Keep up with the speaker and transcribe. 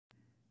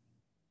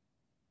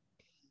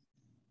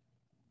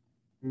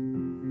Good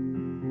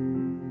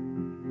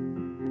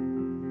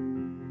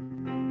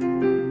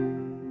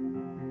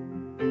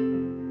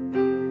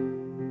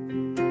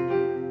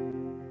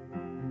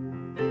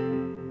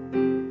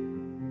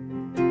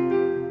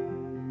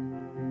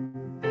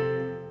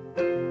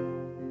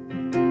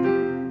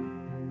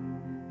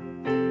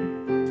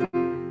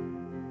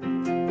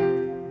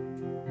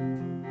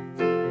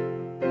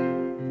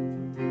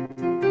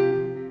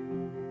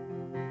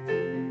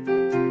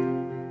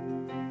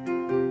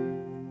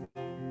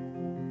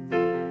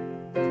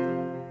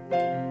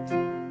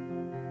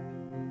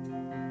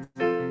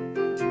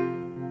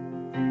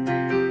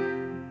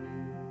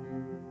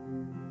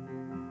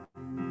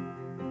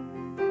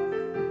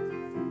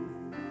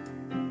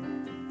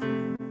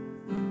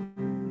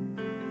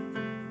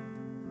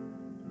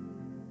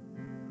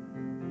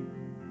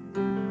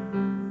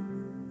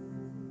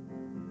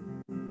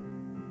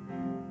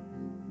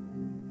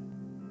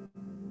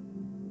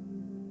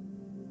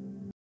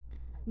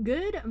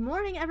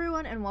morning,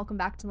 everyone, and welcome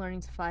back to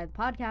Learning to Fly, the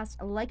podcast.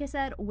 Like I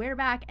said, we're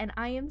back, and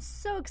I am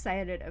so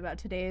excited about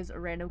today's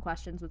random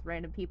questions with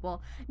random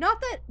people.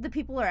 Not that the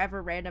people are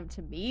ever random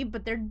to me,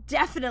 but they're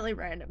definitely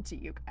random to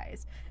you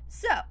guys.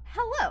 So,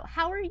 hello,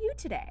 how are you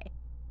today?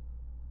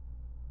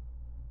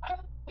 I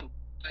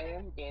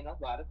am in a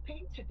lot of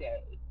pain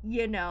today.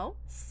 You know,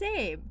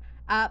 same.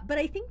 But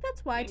I think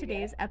that's why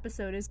today's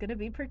episode is going to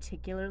be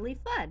particularly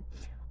fun.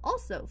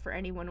 Also, for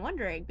anyone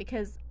wondering,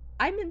 because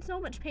I'm in so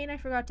much pain I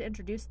forgot to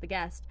introduce the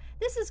guest.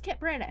 This is Kit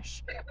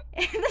Branish.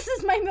 This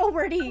is my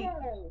Milwordy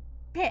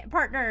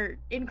partner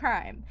in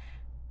crime.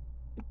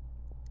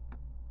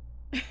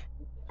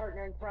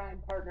 Partner in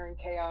crime, partner in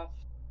chaos.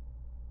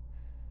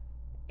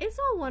 It's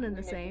all one and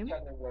the We same. make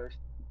each other worse.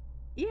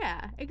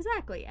 Yeah,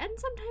 exactly. And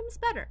sometimes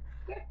better.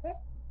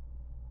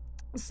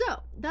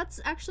 So,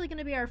 that's actually going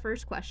to be our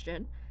first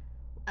question.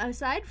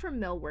 Aside from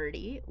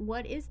Milwordy,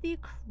 what is the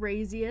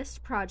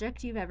craziest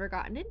project you've ever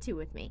gotten into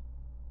with me?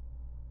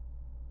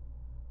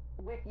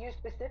 With you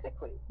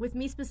specifically. With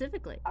me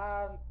specifically.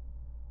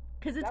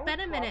 Because it's been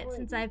a minute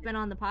since I've been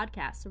on the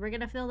podcast, so we're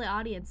going to fill the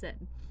audience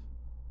in.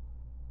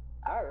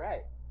 All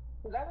right.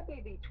 So that would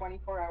be the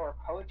 24-hour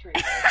poetry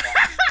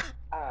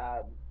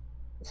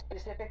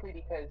specifically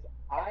because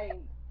I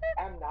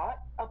am not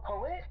a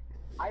poet.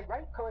 I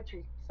write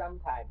poetry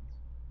sometimes,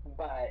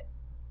 but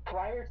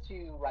prior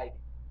to, like,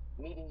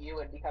 meeting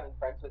you and becoming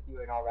friends with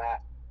you and all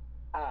that,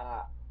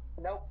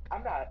 nope,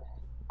 I'm not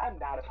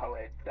a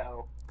poet,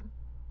 so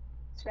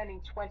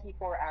spending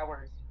 24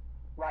 hours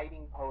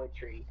writing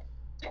poetry.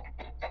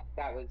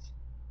 That was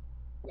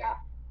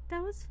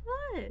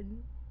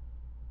fun.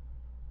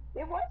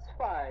 It was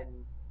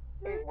fun.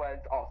 It was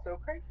also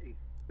crazy.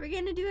 We're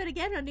going to do it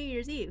again on New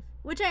Year's Eve,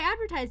 which I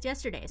advertised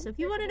yesterday. So if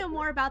you want to know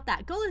more about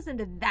that, go listen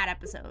to that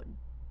episode.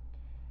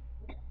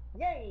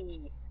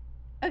 Yay!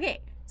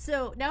 Okay,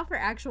 so now for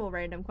actual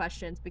random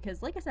questions,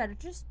 because like I said,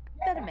 it's just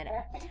been a minute.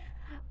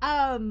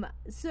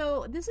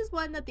 So this is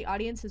one that the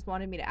audience has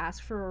wanted me to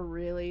ask for a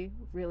really,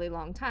 really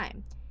long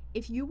time.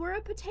 If you were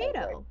a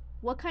potato,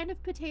 what kind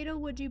of potato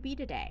would you be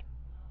today?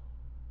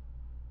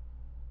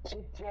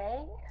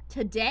 Today.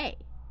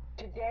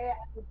 Today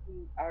I would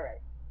be, all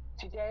right.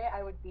 Today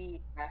I would be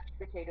mashed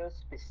potatoes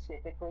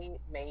specifically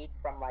made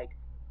from, like,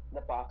 the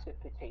box of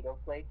potato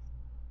flakes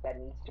that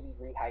needs to be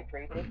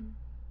rehydrated.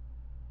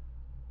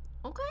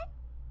 Okay.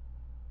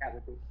 That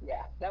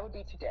would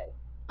be today.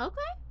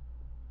 Okay.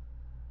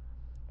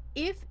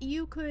 If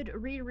you could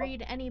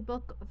reread any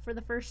book for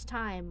the first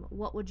time,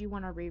 what would you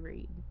want to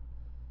reread?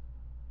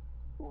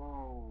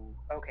 Ooh,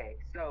 okay.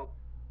 So,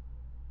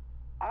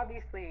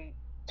 obviously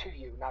to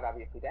you, not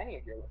obviously to any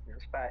of your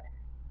listeners, but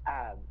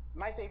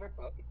my favorite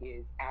book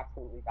is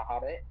absolutely The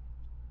Hobbit,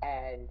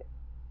 and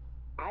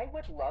I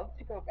would love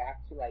to go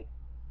back to, like,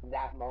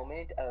 that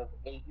moment of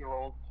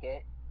 8-year-old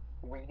Kit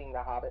reading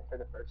The Hobbit for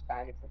the first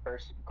time. It's the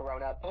first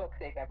grown-up book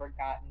they've ever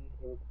gotten.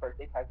 It was a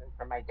birthday present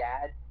from my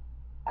dad.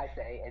 I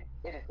say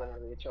it is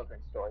literally a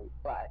children's story,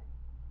 but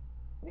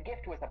the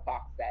gift was a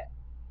box set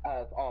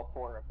of all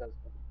 4 of those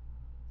books.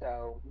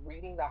 So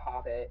reading The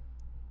Hobbit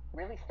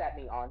really set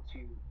me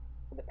onto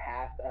the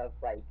path of,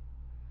 like,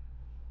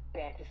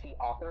 fantasy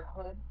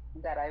authorhood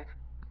that I've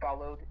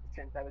followed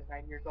since I was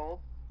 9 years old.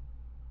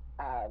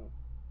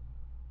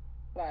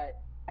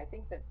 But I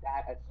think that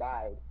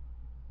aside,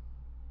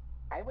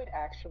 I would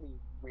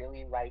actually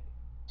really like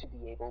to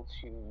be able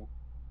to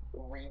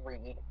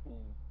reread the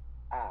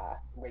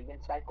Reagan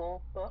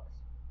Cycle books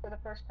for the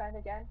first time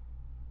again.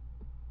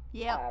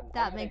 Yeah,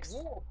 that makes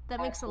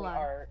a lot.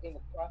 Are in the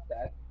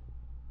process.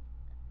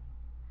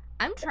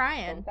 I'm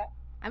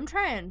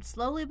trying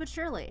slowly but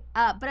surely.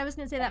 But I was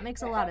gonna say that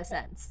makes a lot of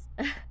sense.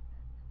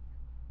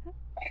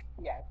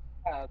 Yes.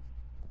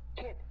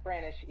 Kit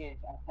Branish is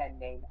a pen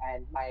name,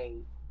 and my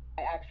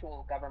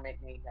actual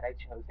government name that I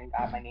chose and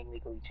got my name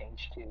legally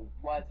changed to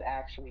was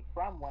actually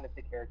from one of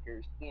the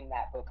characters in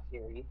that book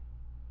series.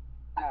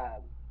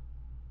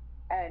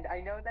 And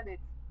I know that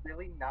it's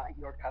really not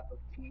your cup of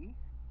tea,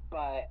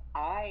 but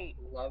I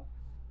love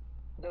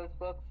those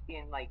books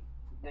in, like,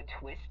 the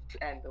twists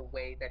and the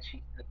way that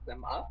she sets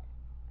them up.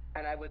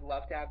 and I would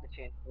love to have the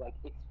chance to like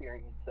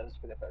experience those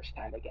for the first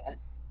time again.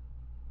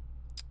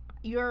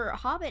 Your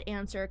Hobbit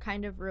answer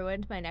kind of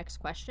ruined my next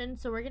question,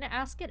 so we're gonna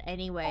ask it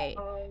anyway.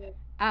 Oh,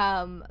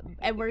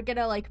 And we're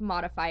gonna like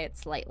modify it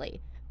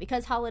slightly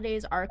because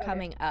holidays are okay.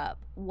 coming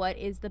up. What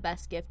is the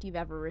best gift you've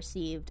ever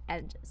received?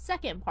 And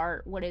second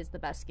part, what is the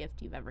best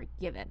gift you've ever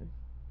given?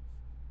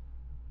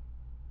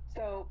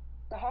 So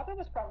The Hobbit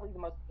was probably the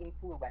most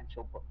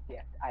influential book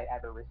gift I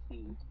ever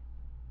received.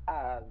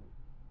 Um,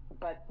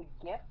 but the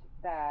gift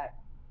that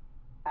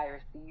I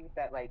received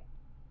that like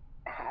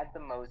had the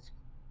most,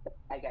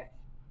 I guess,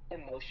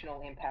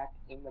 emotional impact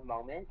in the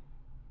moment.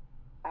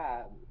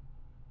 Um,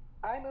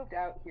 I moved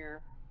out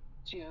here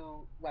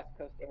to West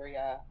Coast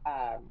area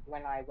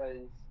when I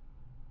was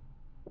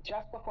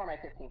just before my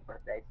 15th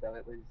birthday. So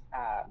it was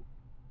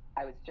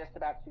I was just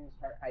about to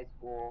start high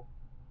school.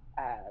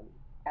 Um,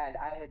 and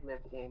I had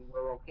lived in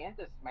rural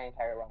Kansas my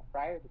entire life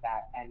prior to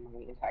that, and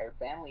my entire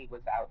family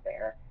was out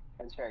there.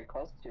 I was very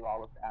close to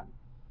all of them.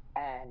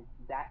 And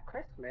that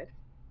Christmas,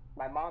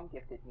 my mom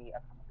gifted me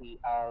a copy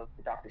of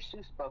the Dr.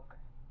 Seuss book,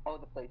 "Oh,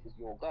 the Places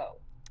You'll Go."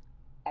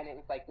 And it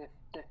was like this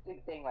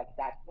big thing, like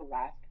that's the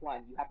last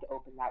one. You have to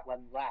open that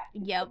one last.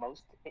 It's the Yep.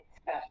 most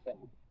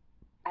special.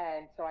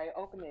 And so I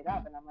opened it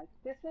up and I'm like,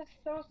 this is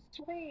so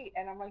sweet.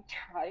 And I'm like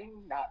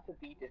trying not to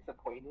be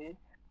disappointed,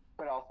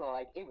 but also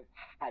like it was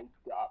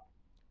hyped up,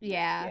 this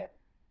Yeah. gift.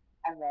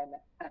 And then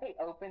I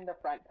opened the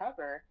front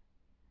cover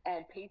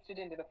and pasted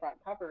into the front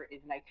cover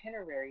is an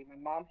itinerary. My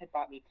mom had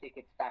bought me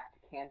tickets back to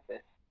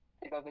Kansas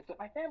to go visit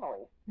my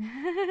family.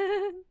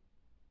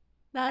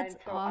 That's And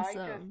so I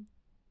just awesome.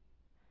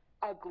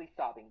 ugly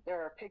sobbing. There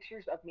are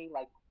pictures of me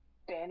like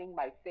fanning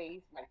my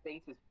face. My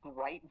face is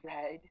bright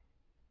red.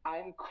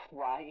 I'm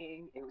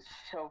crying. It was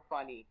so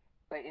funny.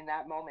 But in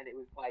that moment, it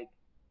was like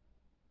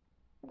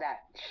that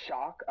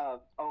shock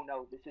of, oh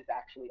no, this is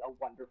actually a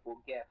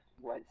wonderful gift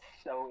was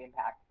so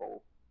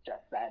impactful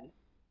just then.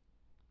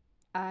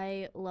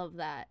 I love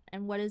that.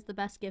 And what is the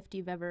best gift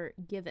you've ever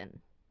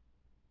given?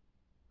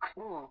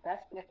 Ooh,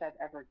 best gift I've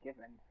ever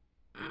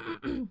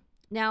given.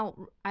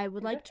 Now, I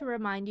would Is like this? to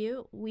remind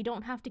you we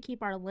don't have to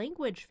keep our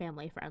language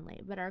family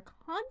friendly, but our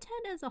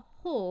content as a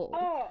whole.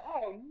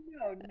 Oh,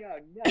 no, no,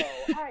 no.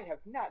 I have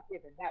not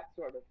given that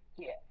sort of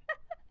gift.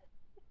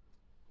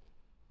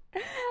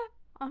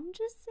 I'm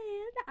just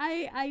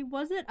saying, I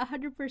wasn't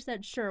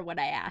 100% sure when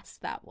I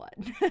asked that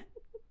one.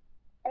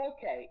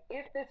 Okay,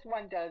 if this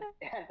one does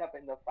end up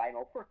in the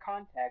final, for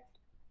context,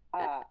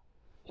 uh,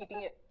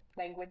 keeping it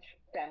language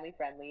family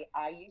friendly,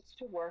 I used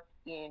to work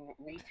in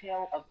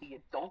retail of the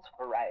adult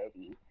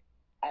variety.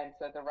 And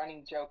so the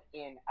running joke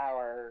in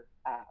our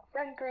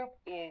friend group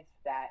is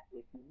that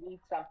if you need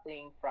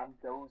something from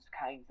those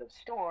kinds of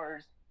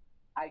stores,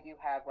 I do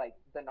have like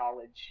the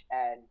knowledge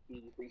and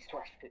the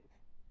resources.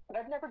 But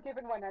I've never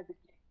given one as a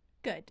gift.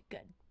 Good,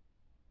 good.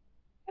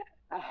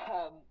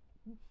 Um,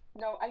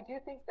 no, I do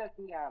think that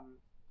the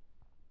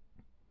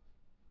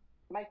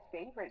my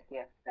favorite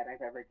gift that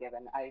I've ever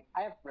given, I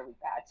have really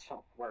bad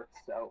self worth,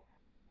 so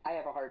I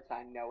have a hard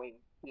time knowing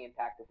the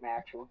impact of my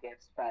actual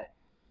gifts. But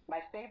my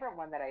favorite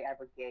one that I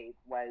ever gave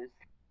was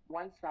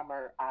one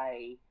summer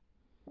I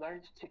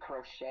learned to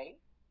crochet.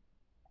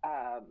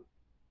 Um,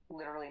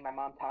 Literally, my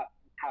mom taught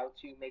me how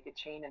to make a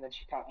chain, and then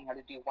she taught me how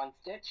to do one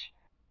stitch.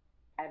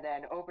 And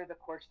then over the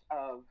course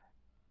of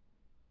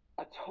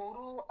a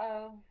total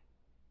of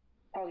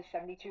probably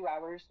 72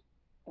 hours,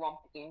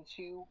 lumped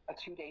into a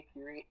 2 day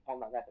period. Oh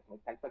no, that doesn't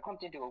make sense, but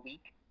clumped into a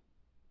week.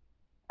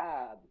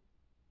 Um,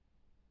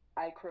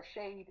 I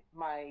crocheted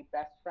my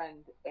best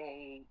friend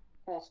a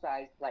full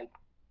size like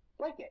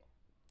blanket.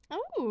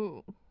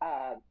 Oh,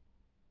 Uh,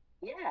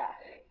 yeah,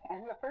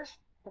 and the first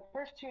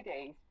 2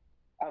 days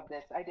of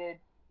this, I did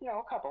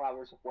a couple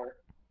hours of work,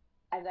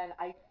 and then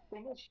I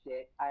finished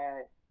it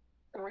at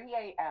 3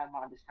 a.m.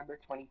 on December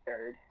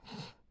 23rd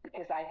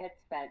because I had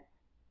spent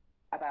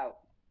about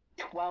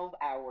 12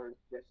 hours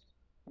just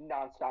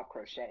nonstop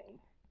crocheting.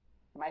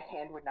 My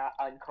hand would not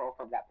uncurl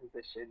from that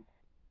position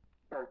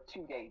for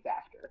 2 days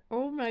after.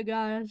 oh my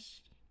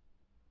gosh.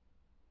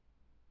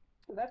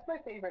 So that's my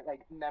favorite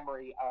like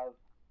memory of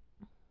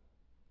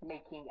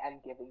making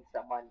and giving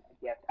someone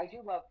a gift. I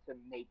do love to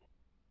make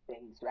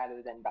things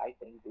rather than buy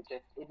things.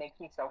 It makes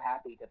me so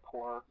happy to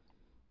pour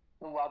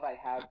the love I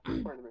have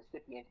for the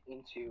recipient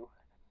into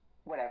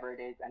whatever it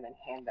is and then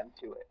hand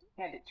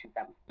it to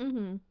them.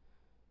 Mm-hmm.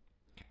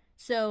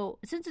 So,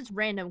 since it's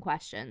random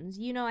questions,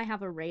 I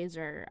have a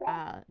Razer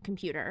Yeah.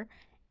 computer,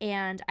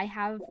 and I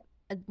have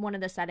one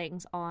of the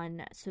settings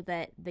on so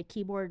that the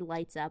keyboard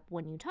lights up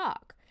when you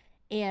talk.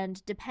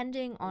 And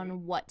depending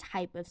on what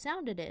type of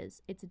sound it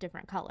is, it's a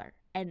different color.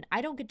 And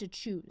I don't get to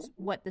choose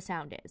what the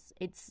sound is.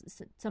 It's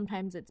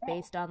sometimes it's Yeah.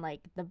 based on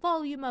like the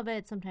volume of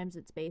it, sometimes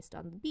it's based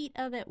on the beat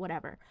of it,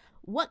 whatever.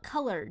 What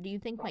color do you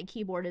think my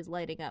keyboard is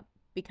lighting up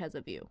because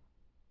of you?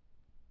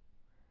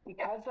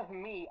 Because of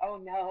me. Oh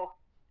no.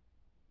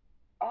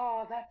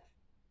 Oh, that's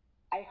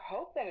I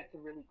hope that it's a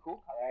really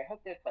cool color. I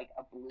hope that it's like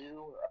a blue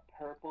or a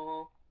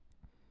purple.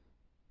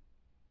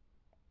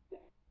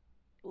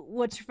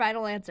 What's your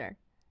final answer?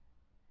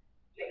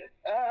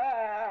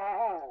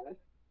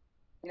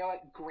 know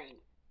what? Green.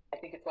 I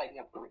think it's lighting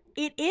up green.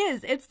 It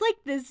is. It's like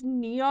this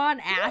neon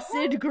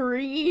acid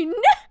green.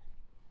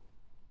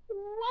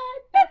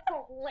 What? That's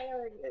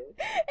hilarious.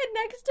 And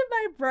next to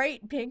my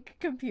bright pink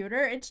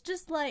computer, it's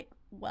just like,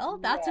 well,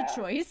 that's a Yeah.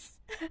 choice.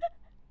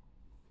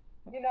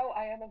 You know,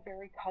 I am a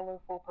very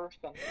colorful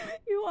person.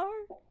 You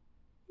are.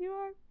 You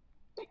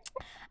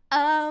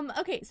are.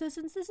 Okay, so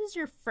since this is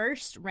your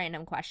first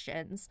random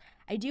questions,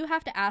 I do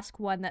have to ask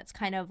one that's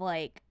kind of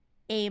like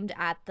aimed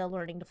at the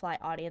Learning to Fly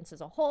audience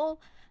as a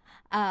whole,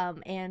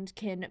 and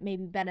can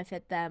maybe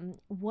benefit them.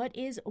 What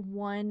is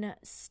one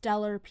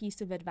stellar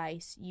piece of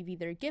advice you've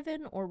either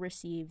given or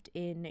received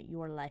in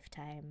your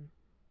lifetime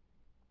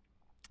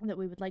that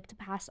we would like to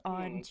pass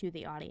on to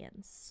the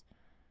audience?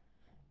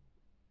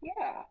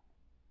 Yeah.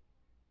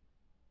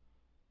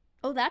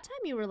 Oh, that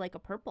time you were like a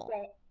purple.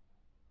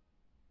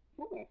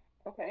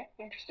 Okay,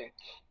 interesting.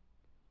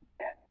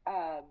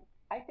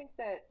 I think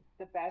that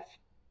the best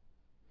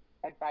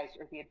advice,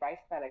 or the advice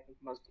that I think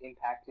most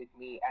impacted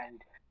me and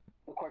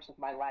the course of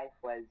my life,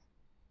 was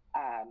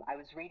I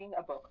was reading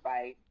a book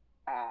by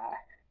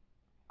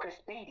Chris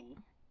Beatty,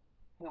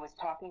 who was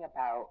talking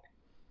about,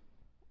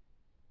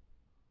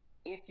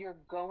 if you're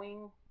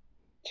going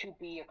to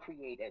be a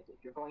creative,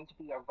 if you're going to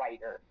be a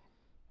writer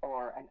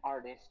or an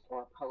artist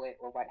or a poet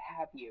or what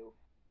have you,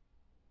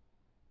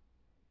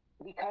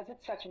 because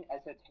it's such an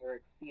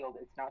esoteric field,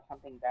 it's not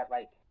something that,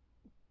 like,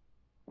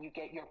 you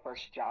get your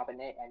first job in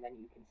it and then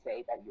you can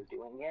say that you're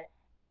doing it.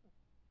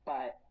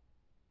 But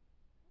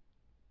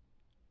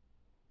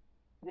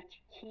the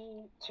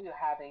key to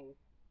having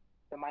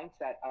the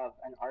mindset of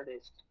an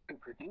artist who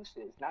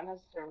produces, not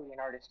necessarily an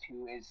artist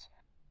who is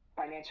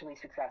financially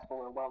successful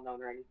or well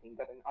known or anything,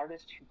 but an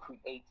artist who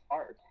creates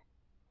art,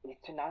 is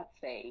to not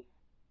say,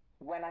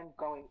 when I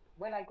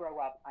grow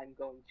up, I'm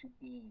going to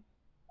be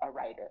a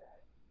writer.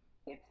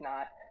 It's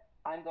not,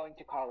 I'm going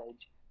to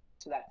college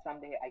so that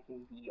someday I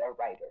can be a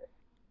writer.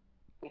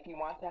 If you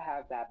want to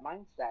have that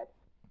mindset,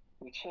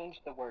 you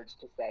change the words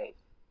to say,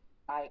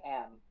 I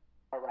am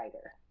a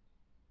writer.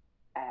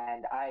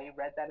 And I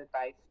read that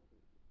advice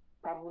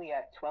probably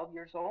at 12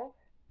 years old,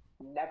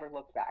 never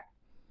looked back.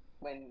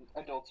 When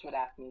adults would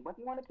ask me, what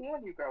do you want to be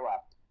when you grow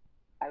up?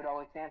 I would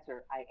always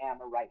answer, I am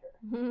a writer.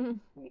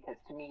 Because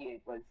to me,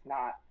 it was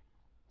not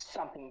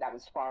something that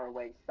was far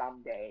away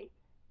someday,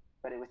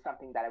 but it was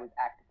something that I was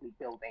actively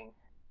building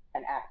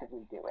and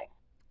actively doing.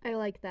 I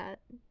like that.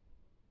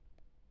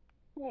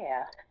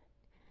 Yeah.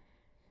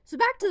 So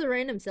back to the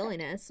random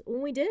silliness.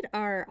 When we did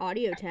our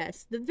audio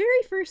test, the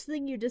very first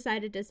thing you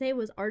decided to say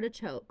was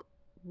artichoke.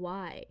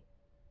 Why?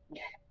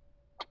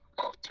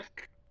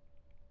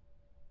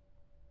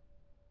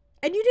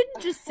 And you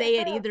didn't just say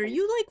it either.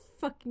 You, like,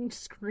 fucking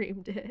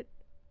screamed it.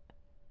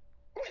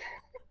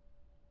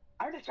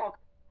 Artichoke.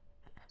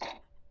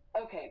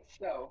 Okay,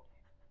 so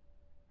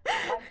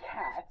my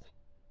cat,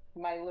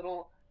 my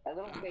little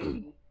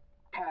baby,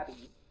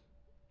 Tabby,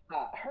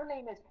 her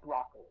name is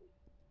Broccoli.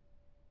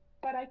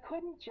 But I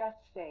couldn't just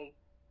say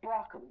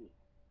broccoli,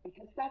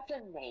 because that's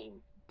a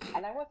name.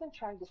 And I wasn't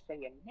trying to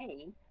say a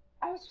name,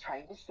 I was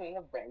trying to say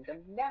a random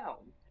noun.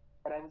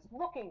 But I was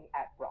looking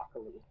at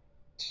broccoli.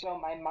 So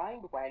my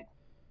mind went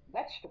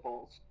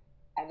vegetables,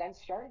 and then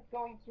started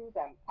going through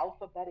them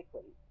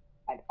alphabetically.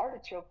 And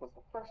artichoke was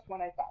the first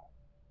one I thought.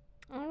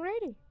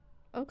 Alrighty.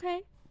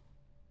 Okay.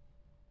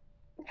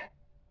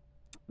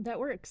 That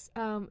works.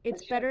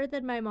 It's better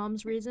than my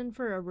mom's reason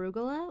for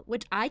arugula,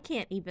 which I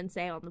can't even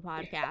say on the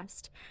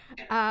podcast.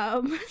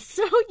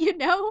 So, you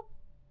know,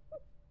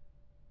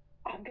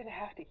 I'm gonna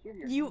have to hear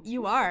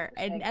you are,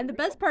 and the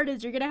best part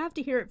is you're gonna have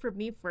to hear it from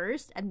me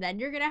first, and then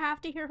you're gonna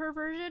have to hear her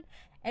version,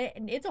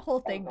 and it's a whole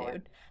thing,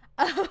 dude.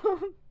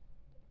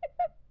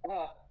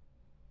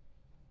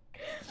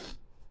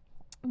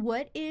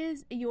 What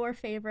is your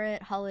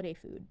favorite holiday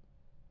food?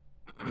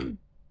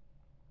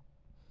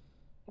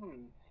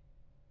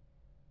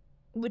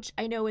 Which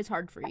I know is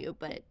hard for you,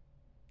 but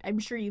I'm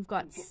sure you've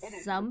got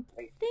something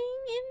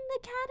in the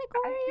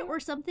category, or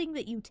something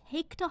that you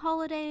take to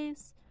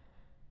holidays.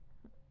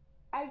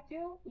 I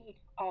do eat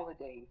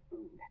holiday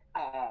food.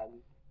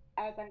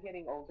 As I'm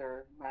getting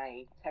older,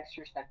 my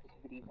texture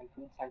sensitivities and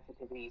food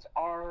sensitivities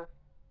are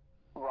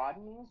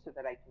broadening so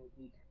that I can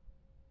eat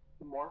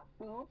more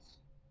foods.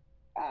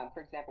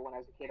 For example, when I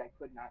was a kid, I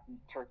could not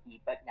eat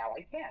turkey, but now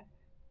I can.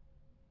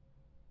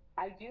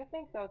 I do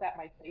think, though, that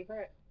my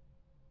favorite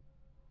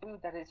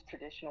food that is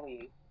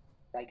traditionally,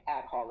 like,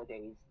 at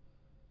holidays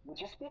would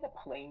just be the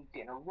plain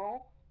dinner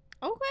roll.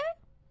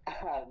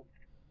 Okay.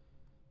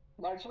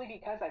 Largely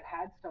because I've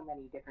had so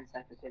many different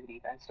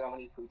sensitivities and so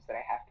many foods that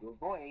I have to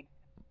avoid,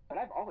 but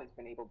I've always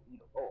been able to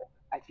eat a roll.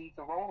 I eat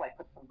the roll, I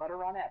put some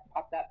butter on it, I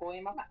pop that boy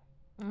in my mouth.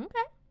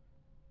 Okay.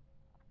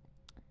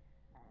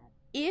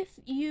 If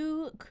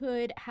you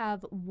could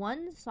have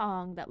one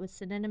song that was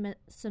we're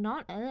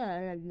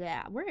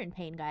in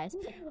pain, guys.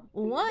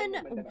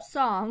 One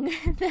song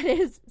that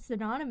is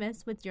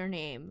synonymous with your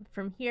name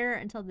from here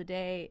until the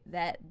day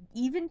that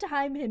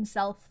Eventime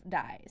himself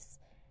dies.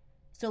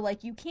 So,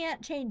 like, you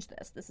can't change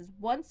this. This is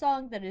one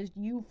song that is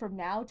you from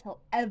now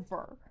till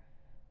ever.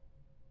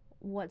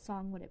 what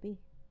song would it be?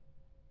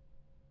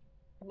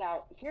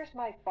 Now, here's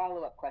my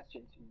follow-up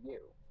question to you.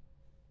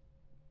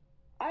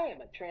 I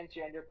am a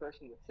transgender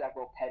person with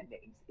several pen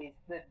names. Is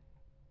the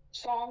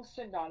song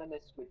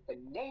synonymous with the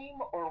name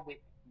or with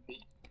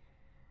me?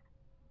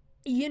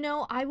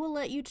 I will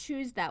let you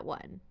choose that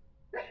one.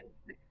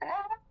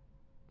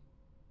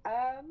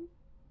 um,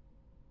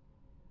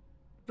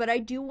 But I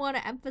do want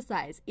to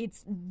emphasize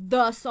it's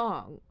the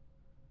song.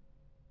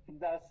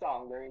 the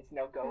song. There is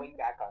no going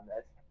back on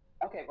this.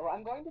 Okay, well,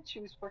 I'm going to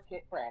choose for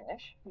Kit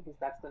Branish because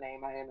that's the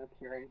name I am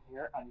appearing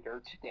here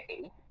under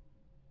today.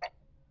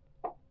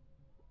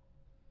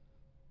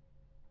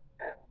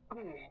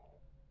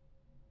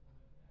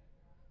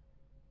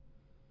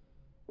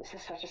 This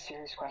is such a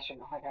serious question.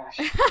 Oh my gosh.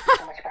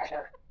 So much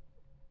pressure.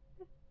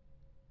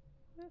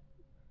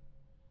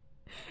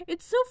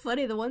 It's so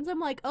funny. The ones I'm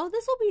like, oh,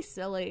 this will be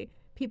silly,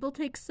 people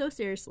take so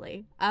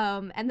seriously.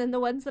 And then the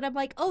ones that I'm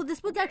like, oh,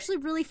 this one's actually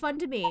really fun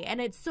to me, and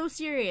it's so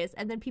serious.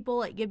 And then people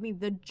like give me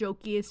the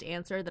jokiest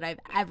answer that I've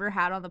ever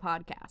had on the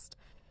podcast.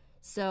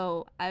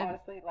 So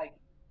honestly, like,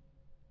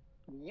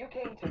 you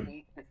came to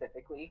me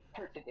specifically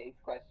for today's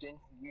questions.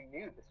 You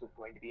knew this was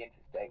going to be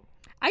interesting.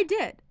 I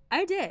did.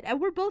 And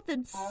we're both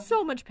in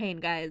so much pain,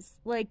 guys.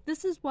 Like,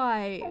 this is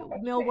why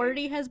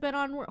Millwordy has been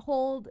on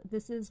hold.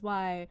 This is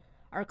why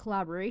our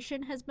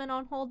collaboration has been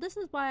on hold. This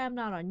is why I'm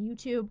not on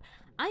YouTube.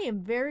 I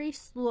am very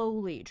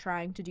slowly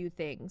trying to do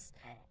things.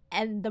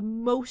 And the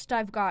most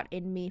I've got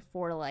in me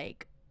for,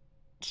 like,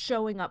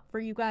 showing up for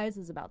you guys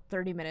is about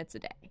 30 minutes a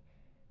day.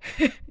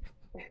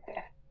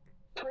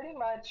 Pretty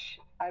much,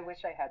 I wish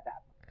I had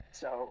that.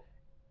 So,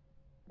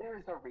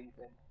 there's a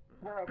reason.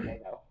 We're okay,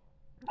 though.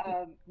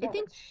 I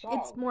think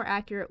it's more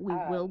accurate we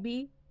will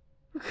be.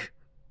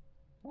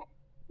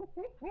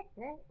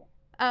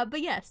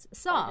 But yes,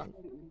 song.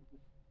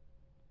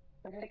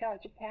 Where did it go?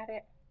 Just had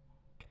it.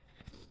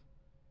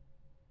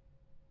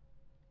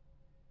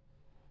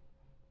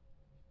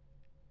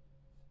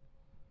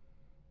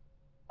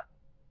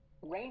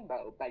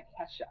 Rainbow by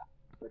Kesha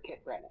for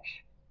Kit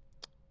Branish.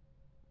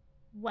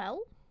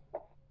 Well,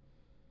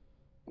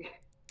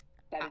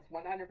 that is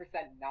 100%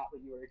 not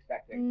what you were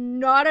expecting.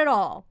 Not at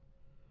all.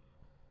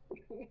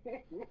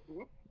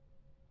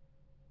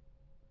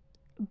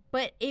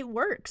 But it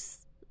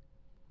works.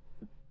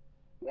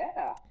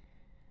 Yeah.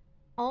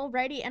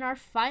 Alrighty, and our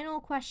final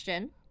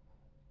question.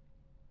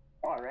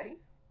 Already?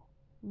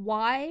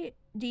 Why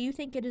do you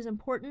think it is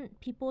important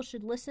people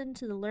should listen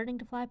to the Learning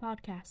to Fly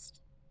podcast?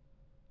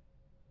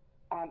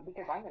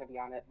 Because I'm going to be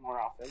on it more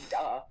often.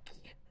 Duh.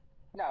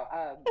 No,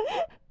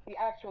 the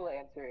actual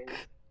answer is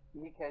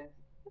because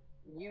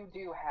you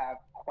do have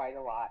quite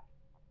a lot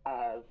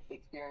of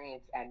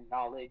experience and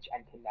knowledge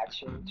and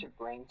connection to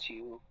bring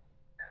to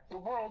the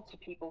world, to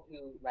people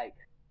who, like,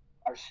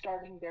 are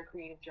starting their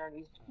creative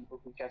journeys, to people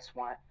who just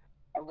want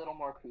a little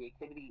more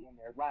creativity in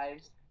their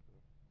lives.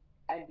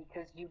 And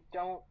because you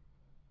don't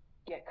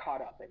get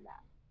caught up in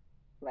that.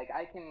 Like,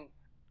 I can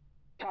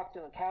talk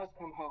till the cows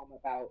come home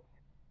about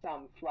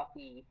some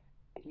fluffy,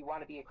 if you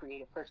want to be a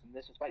creative person,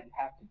 this is what you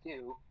have to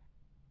do,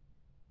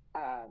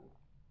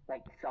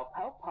 like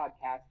self-help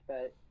podcast,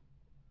 but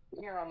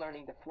here on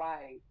Learning to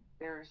Fly,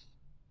 there's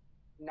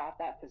not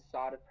that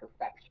facade of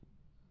perfection.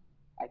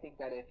 I think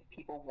that if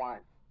people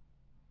want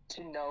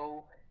to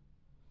know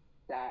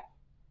that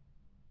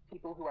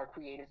people who are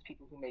creatives,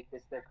 people who make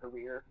this their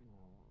career,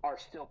 are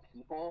still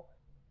people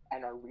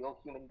and are real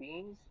human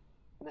beings,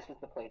 this is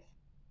the place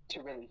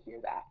to really hear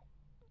that.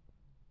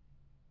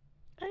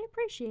 I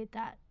appreciate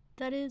that.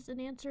 That is an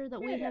answer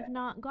that we have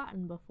not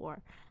gotten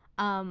before.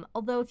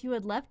 Although if you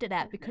had left it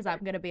at because I'm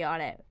going to be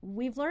on it,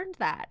 we've learned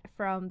that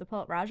from the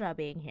poet Raja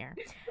being here.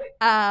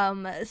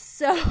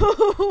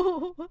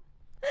 So,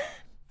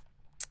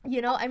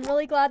 I'm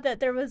really glad that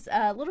there was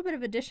a little bit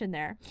of addition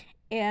there.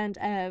 And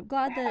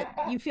glad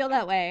that you feel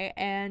that way.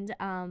 And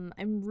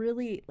I'm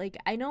really, like,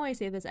 I know I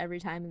say this every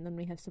time and then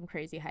we have some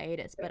crazy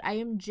hiatus, but I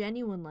am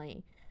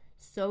genuinely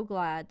so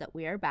glad that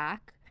we are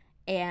back.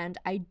 And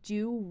I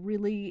do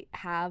really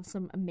have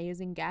some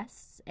amazing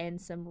guests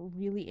and some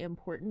really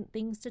important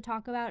things to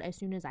talk about as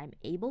soon as I'm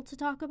able to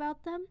talk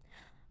about them.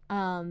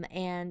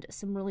 And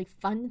some really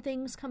fun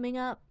things coming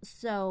up.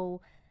 So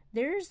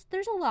there's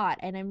a lot,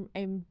 and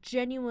I'm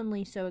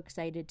genuinely so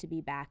excited to be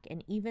back.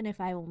 And even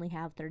if I only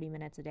have 30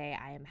 minutes a day,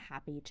 I am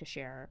happy to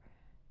share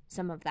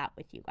some of that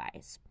with you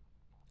guys.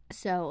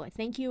 So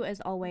thank you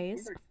as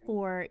always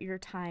for your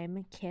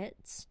time,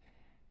 Kit.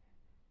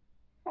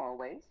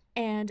 Always.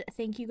 And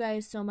thank you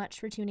guys so much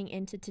for tuning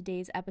into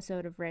today's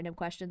episode of Random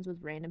Questions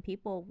with Random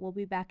People. We'll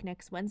be back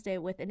next Wednesday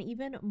with an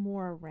even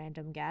more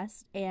random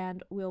guest,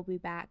 and we'll be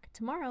back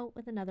tomorrow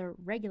with another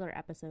regular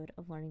episode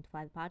of Learning to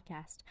Fly the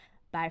podcast.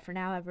 Bye for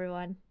now,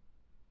 everyone.